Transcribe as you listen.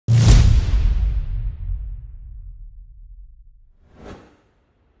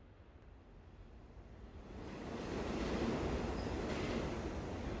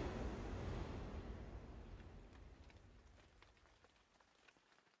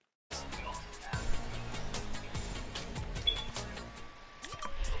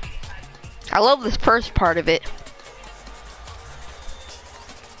I love this first part of it.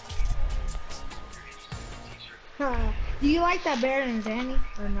 Do you like that better than Zanny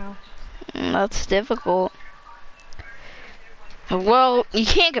or no? That's difficult. Well, you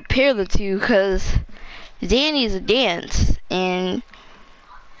can't compare the two because Danny's a dance and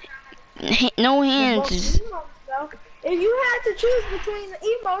no They're hands both is emotes though. If you had to choose between the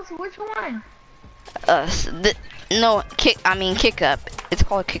emotes, which one? no kick up. It's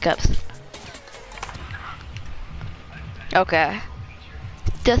called kick ups. Okay.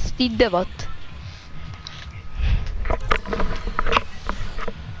 Dusty Devot.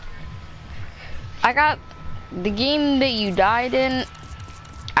 I got the game that you died in.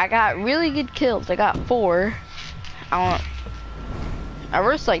 I got really good kills. I got 4. I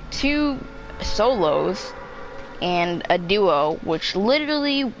versed like 2 solos and a duo, which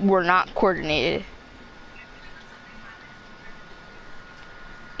literally were not coordinated.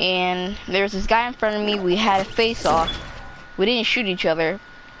 And there's this guy in front of me. We had a face off. We didn't shoot each other.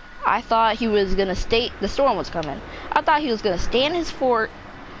 I thought he was gonna stay. The storm was coming. I thought he was gonna stay in his fort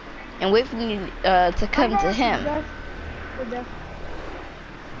and wait for me to come to him.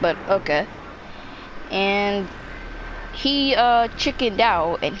 But okay. And he chickened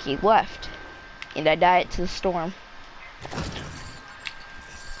out and he left. And I died to the storm.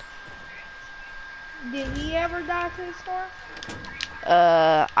 Did he ever die to the storm?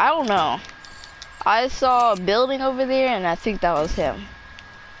 I don't know. I saw a building over there and I think that was him.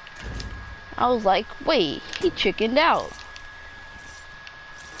 I was like, wait, he chickened out.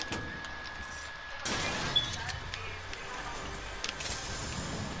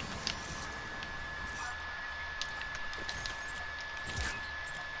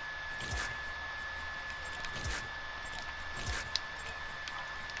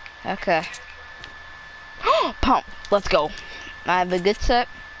 Okay. Pump. Let's go. I have a good set.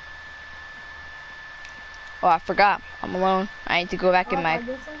 Oh, I forgot. I'm alone. I need to go back in my... I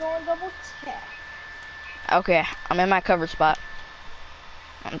guess I'm going double check. Okay, I'm in my cover spot.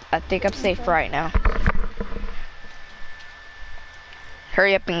 I think I'm safe right now.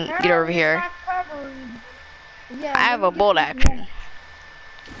 Hurry up and get over here. Yeah, I have a bolt action.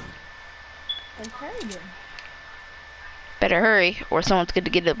 Okay then. Better hurry, or someone's going to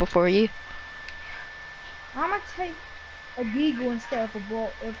get it before you. I'm gonna take a deagle instead of a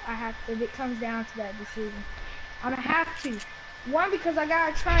bolt if it comes down to that decision. I'm gonna have to. One, because I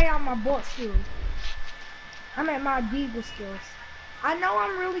gotta try out my bolt skills. I'm at my deagle skills. I know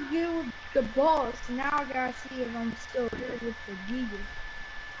I'm really good with the bolts. Now I gotta see if I'm still good with the deagles.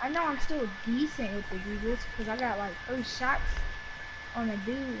 I know I'm still decent with the deagles because I got like 3 shots on a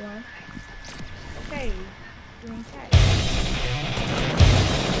dude one. Okay, doing okay.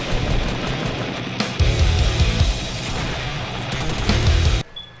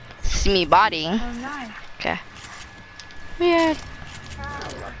 See me bodying. Oh, nice. Okay. Yeah.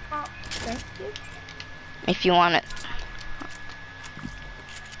 Thank you. If you want it.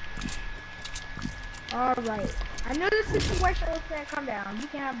 Alright. I knew the situation was gonna come down. You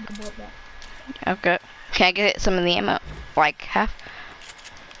can have the bolt back. Okay. Can I get some of the ammo? Like half?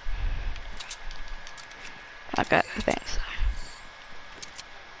 Okay, thanks.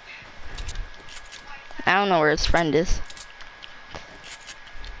 I don't know where his friend is.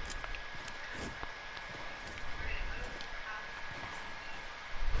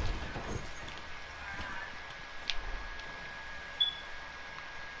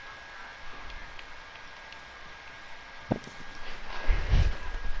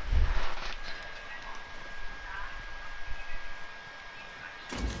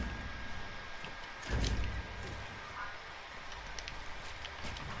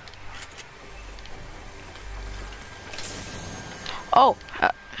 Oh,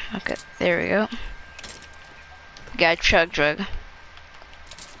 okay, there we go. Got a chug jug.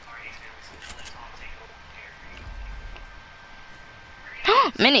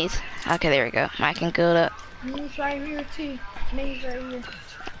 Minis. Okay, there we go. I can go up. Minis right here too. Minis right here.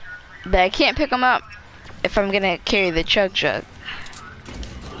 But I can't pick them up if I'm gonna carry the chug jug.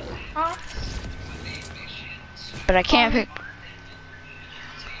 Huh? But I can't pick.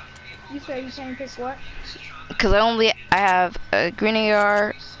 You said you can't pick what? Because I have a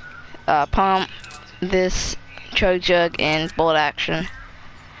grenadier, pump, this chug jug, and bolt action.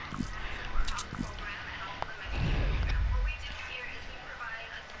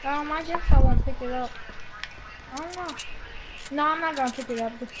 I guess I won't pick it up. I don't know. No, I'm not gonna pick it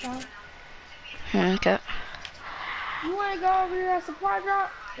up this time. Okay. You wanna go over to that supply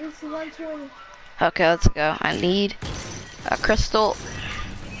drop? It's 120. Okay, let's go. I need a crystal.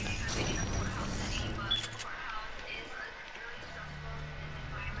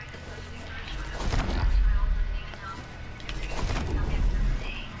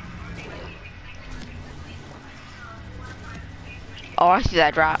 I see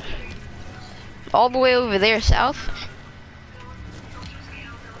that drop. All the way over there, south?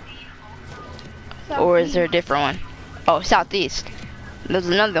 Or is there a different one? Oh, southeast. There's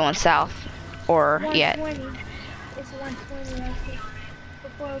another one south. Or, yeah. 120. It's 120, I think.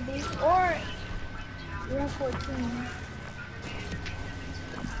 Before B. Or 114.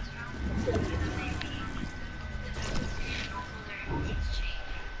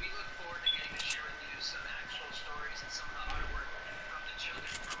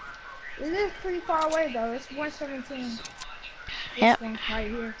 It is pretty far away though. It's 117. Yep. This one right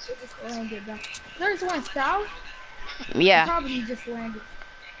here. It just landed though. There's one south. Yeah. Probably just landed.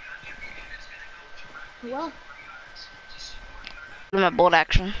 Well. My bolt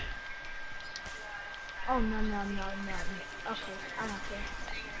action. Oh no. Okay, I don't care.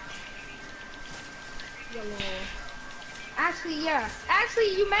 Yellow. Actually, yeah.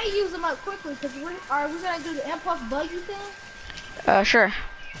 Actually, you may use them up quickly because are we gonna do the impulse buggy thing? Sure.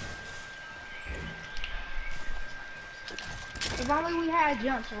 If only we had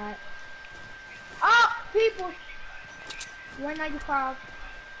jumps, right? Oh, people! 195.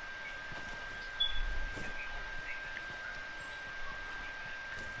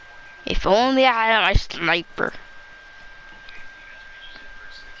 If only I had my sniper.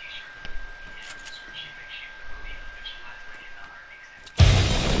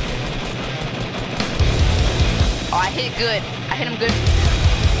 Oh, I hit good. I hit him good.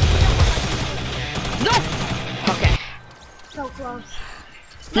 No! Okay. So close.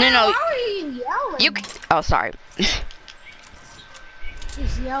 No. Why are you yelling? You. Oh, sorry. Just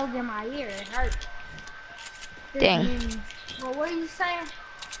yelled in my ear. It hurt. Dang. Well, what are you saying?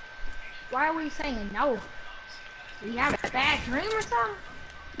 Why were you saying no? Did you have a bad dream or something?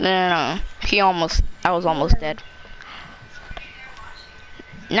 No. I was almost dead.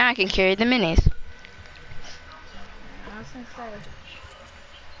 Now I can carry the minis. I was gonna say.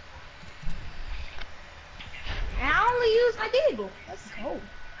 And I only use my deagle. Let's go.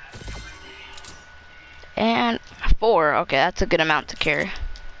 And 4. Okay, that's a good amount to carry.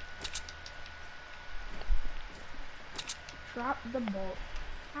 Drop the bolt.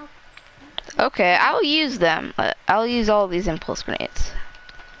 Okay, I'll use them. I'll use all these impulse grenades.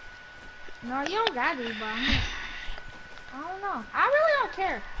 No, you don't got to, but I don't know. I really don't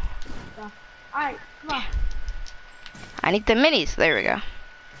care. So, alright, come on. I need the minis. There we go.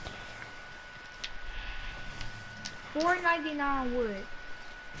 $4.99 wood.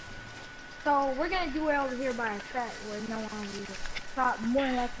 So we're gonna do it over here by a track where no one will be. More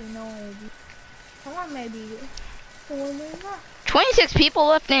than likely no one will be. Someone may be here. Someone may not. 26 people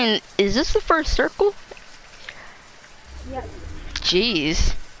left in. Is this the first circle? Yep.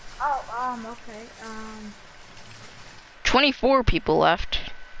 Jeez. Oh, okay. 24 people left.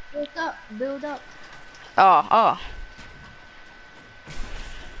 Build up. Oh.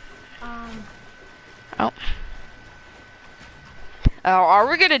 Oh. Are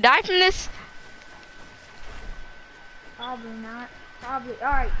we gonna die from this? Probably not. Probably.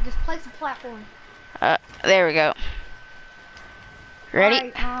 Alright, just place a platform. There we go.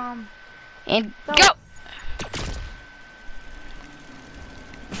 Ready? Alright, and so go!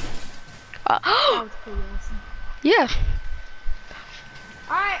 that was pretty awesome. Yeah.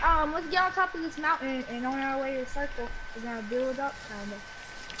 Alright, let's get on top of this mountain and on our way to the circle. We're gonna build up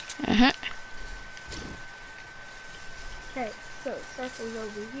kinda. Okay, so circle's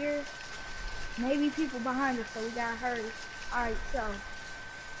over here. Maybe people behind us, so we gotta hurry. Alright, so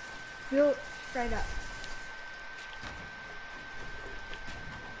build straight up.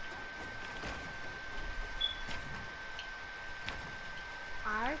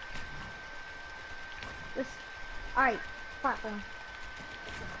 Alright. Alright, platform.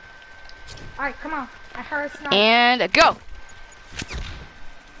 Alright, come on. I heard a sniper. And go!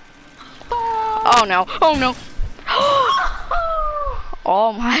 Oh no, oh no.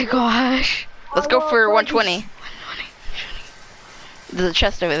 Oh my gosh. Let's go for 120. There's a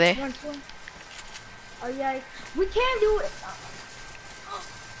chest over there. 120. Oh yeah, we can do it.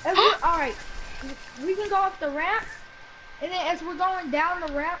 Alright, we can go up the ramp, and then as we're going down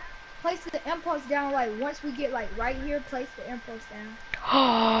the ramp, place the impulse down. Like once we get like right here, place the impulse down.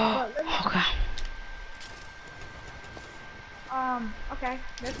 Okay. Okay,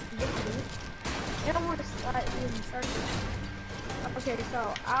 let's do it. And we're starting. Okay,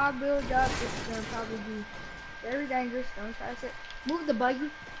 so I'll build up. This is gonna probably be very dangerous. Don't try to move the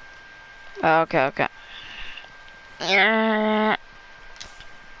buggy. Okay.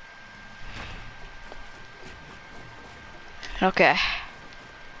 Okay.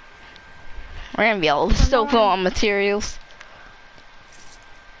 We're gonna be able to still pull on materials.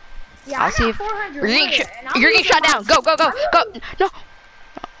 Yeah, I'll see if 400 you're getting shot down. Go. No.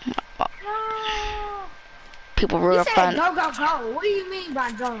 People rode You up said front. go, go, go. What do you mean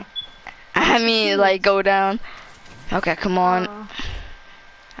by go? I mean, like, go down. Okay, come on.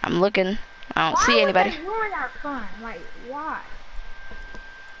 I'm looking. I don't see anybody. Why would they ruin our fun? Like, why?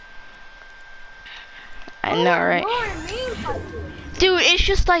 I know, right? Dude, it's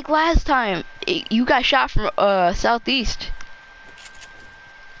just like last time. You got shot from southeast.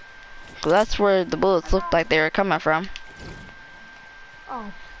 That's where the bullets looked like they were coming from.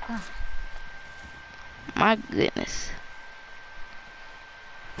 Oh, God. My goodness.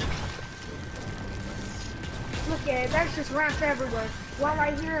 Look at it. There's just rats everywhere. One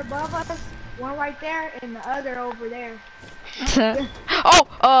right here above us, one right there, and the other over there.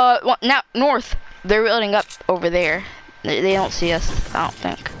 Oh, now north. They're building up over there. They don't see us, I don't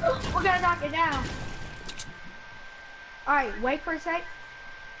think. We're gonna knock it down. Alright, wait for a sec.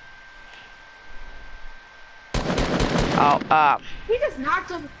 Oh, He just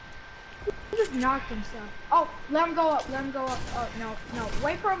knocked him. He just knocked himself. Oh, let him go up. Let him go up. Oh, no, no.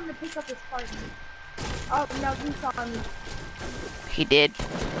 Wait for him to pick up his partner. Oh, no, he saw me. he did.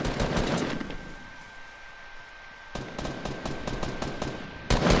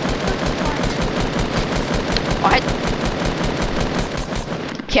 What?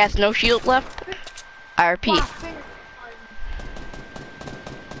 He has no shield left? I repeat. Wow,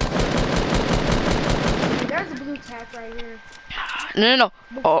 there's a blue tack right here. No.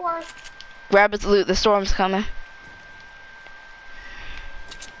 Before, Oh, grab his loot. The storm's coming.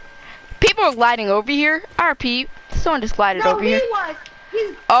 People are gliding over here. I repeat. Someone just glided over here.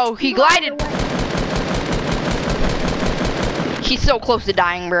 Oh, he glided. He's so close to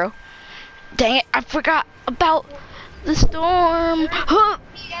dying, bro. Dang it, I forgot about the storm. Huh.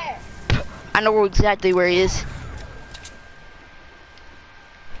 I know exactly where he is.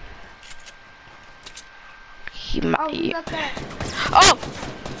 He might. Oh!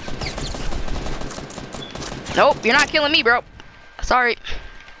 Nope, you're not killing me, bro. Sorry.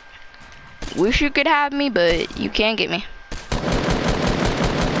 Wish you could have me, but you can't get me.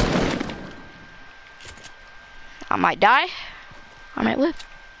 I might die. I might live.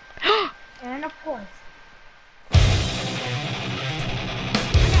 And of course.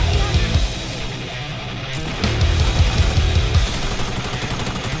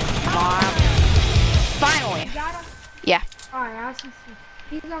 Come on. Finally. You got him? Yeah. Alright, I see.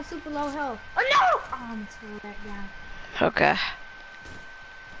 He's on super low health. Oh no! Oh, I'm gonna throw that down. Okay.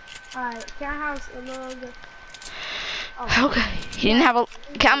 Alright, can I have a little bit? Oh. Okay. You didn't have a.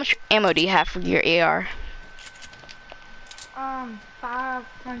 How much ammo do you have for your AR?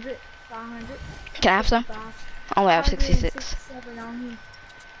 500. Can I have some? I only have 66. On me.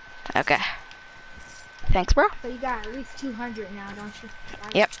 Okay. Thanks, bro. So you got at least 200 now, don't you?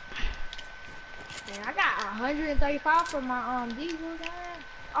 Right? Yep. Okay, I got 135 for my diesel guy.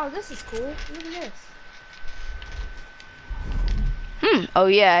 Oh, this is cool. Look at this. Oh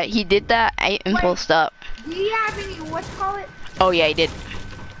yeah, he did that. I impulsed up. Do you have any? What's call it? Oh yeah, he did.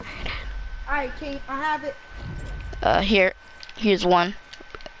 Alright, I have it. Here's one.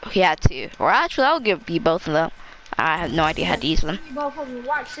 He had two. Or actually, I'll give you both of them. I have no idea how to use them. Both of them.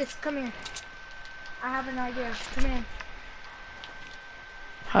 Watch this. Come here. I have an idea. Come in.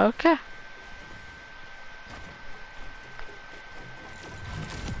 Okay.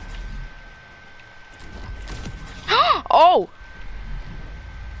 Oh!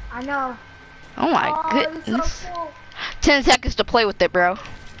 I know. Oh my goodness. So cool. 10 seconds to play with it, bro.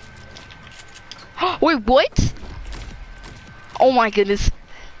 Wait, what? Oh my goodness.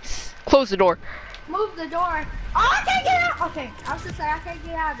 Close the door. Move the door. Oh, I can't get out. Okay, I was just saying I can't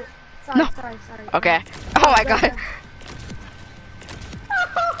get out of it. Sorry, No. sorry. Okay. Oh my god.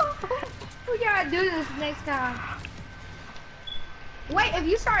 We gotta do this next time. Wait, if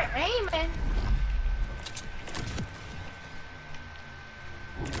you start aiming.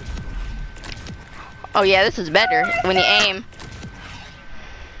 Oh yeah, this is better when you aim.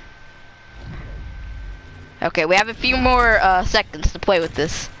 Okay, we have a few more seconds to play with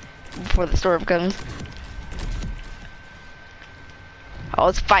this before the storm comes. Oh,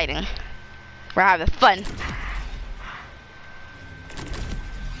 it's fighting. We're having fun.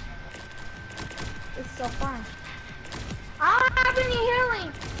 It's so fun. I don't have any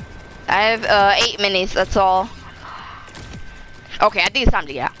healing. I have 8 minis, that's all. Okay, I think it's time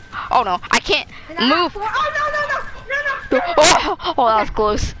to get out. Oh no, I can't move. Oh no. Oh, that was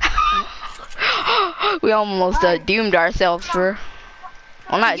close. We almost doomed ourselves for.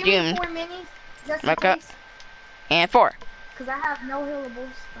 Well, not Give me doomed. 4 minis, just in Okay. case. And 4. Cause I have no healables.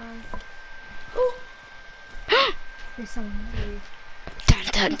 There's someone here.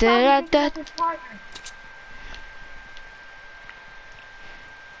 Dun, dun, dun, dun.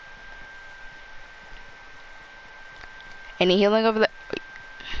 Any healing over there?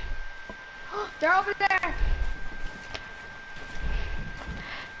 They're over there.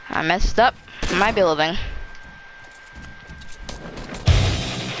 I messed up my building.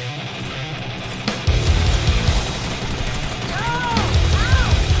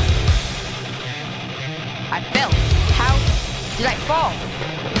 I fell. How did I fall?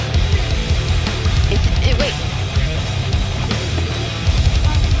 Wait.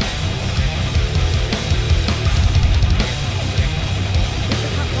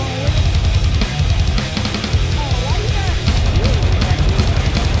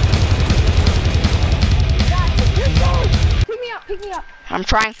 Pick me up. I'm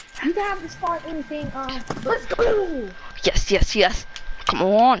trying. You can have to start anything. Let's go. Yes. Come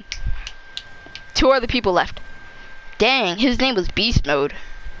on. 2 other people left. Dang, his name was Beast Mode.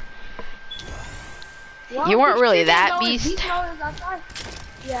 Well, You weren't really that beast.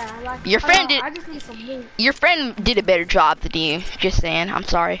 Yeah, like Your friend did. I just need some loot. Your friend did a better job than you. Just saying. I'm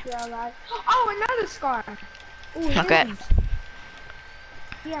sorry. Yeah, like. Oh, another scar. Ooh, Okay. Healings.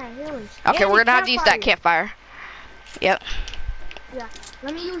 Yeah, healings. Okay, And we're the gonna have to use that campfire. campfire. Yep. Yeah.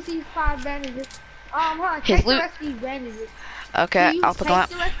 Let me use these 5 bandages. Hold on. His Take loot. the rest of these bandages. Okay, I'll put them take up.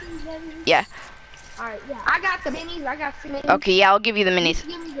 the rest of these bandages? Yeah. Alright, yeah. I got the minis. I got some minis. Okay, yeah, I'll give you the minis.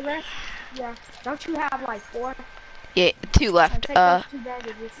 Give me the rest. Yeah. Don't you have like 4? Yeah, 2 left. Take those 2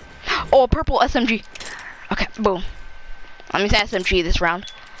 bandages. Oh, purple SMG. Okay, boom. I'm using SMG this round.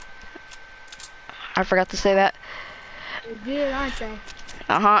 I forgot to say that. They're good, aren't they?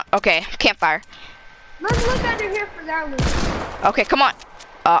 Okay, campfire. Let's look under here for that loot. Okay, come on.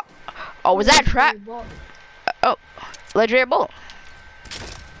 Oh, was that a trap? Oh, legendary bullet.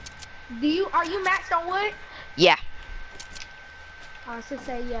 Are you maxed on wood? Yeah. I was to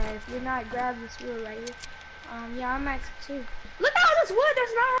say, yeah, if you're not, grab this wood right here. Yeah, I'm maxed too. Look at all this wood,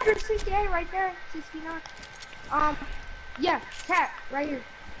 there's 968 right there, 69. Yeah, tap, right here.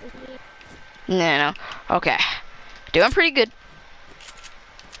 No. Okay. Doing pretty good.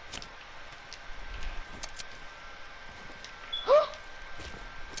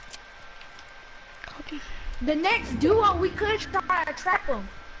 The next duo, we could try to trap them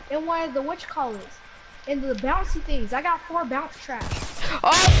in one of the whatchamacallits, in the bouncy things. I got 4 bounce traps.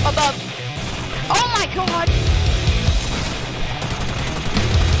 Oh, above. Oh my god.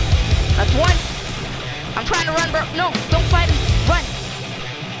 That's 1. I'm trying to run, bro. No, don't fight him. Run.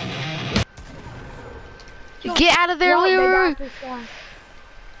 Get out of there, Leroy.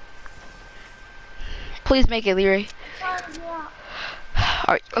 Please make it, Leroy.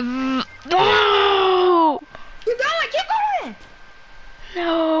 Alright. No! Keep going!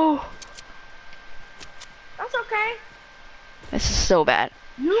 No. That's okay. This is so bad.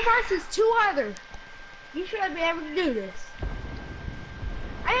 You versus 2 others. You should be able to do this.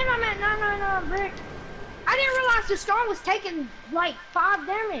 I didn't know, man. No, Brick. I didn't realize the storm was taking like 5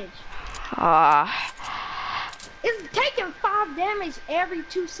 damage. It's taking 5 damage every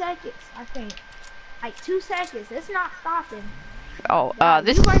 2 seconds, I think. Like 2 seconds. It's not stopping. Oh,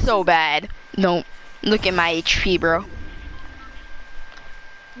 this is so bad. No, look at my HP, bro.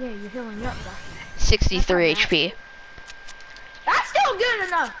 Yeah, you're healing up, though. 63 HP. That's still good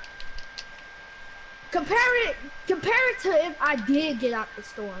enough. Compare it to if I did get out the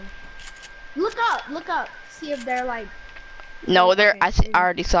storm. Look up. See if they're like. No, okay, I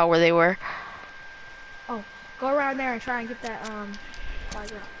already saw where they were. Oh, go around there and try and get that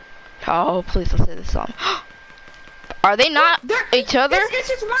Oh, please don't say this song. Are they not each other? It's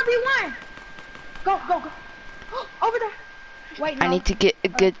just 1v1. Go. Over there. Wait, no. I need to get a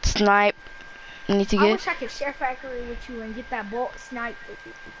good snipe. I wish I could SHAREfactory with you and get that bolt snipe.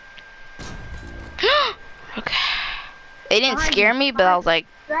 Okay. It didn't scare me, but I was like,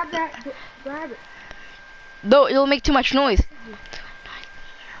 grab it. No, it'll make too much noise.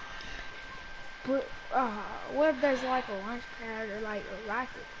 But, what if there's like a launch pad or like a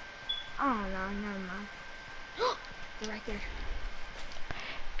rocket? Oh no, never mind. They're right there.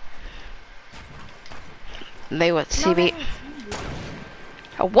 They would see me.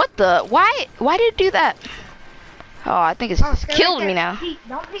 Oh, what the? Why did it do that? Oh, I think it's just killed me now.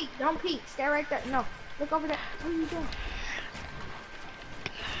 Don't peek. Stay right there. No, look over there. What are you doing?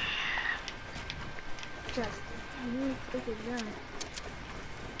 You need to take a gun.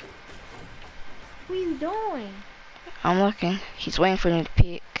 What are you doing? I'm looking. He's waiting for me to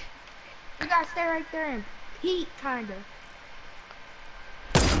peek. You gotta stay right there and peek, kinda.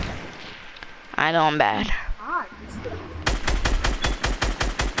 I know I'm bad. God,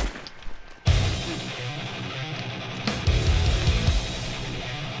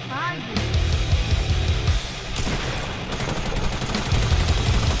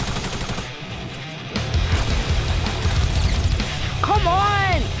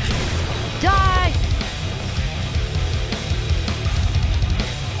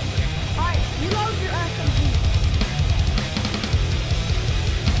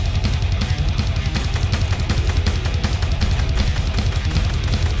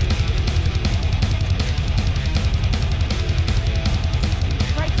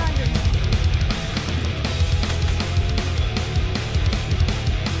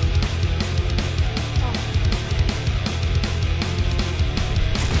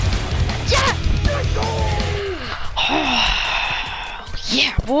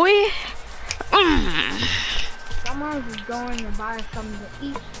 going and buying something to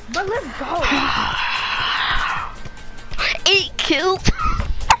eat. But let's go. 8 kills.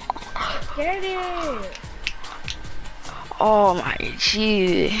 Get it. Oh my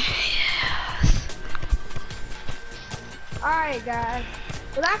gee. Alright, guys.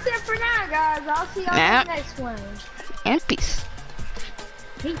 Well, that's it for now, guys. I'll see y'all in the next one. And peace.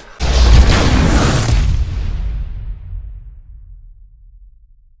 Peace.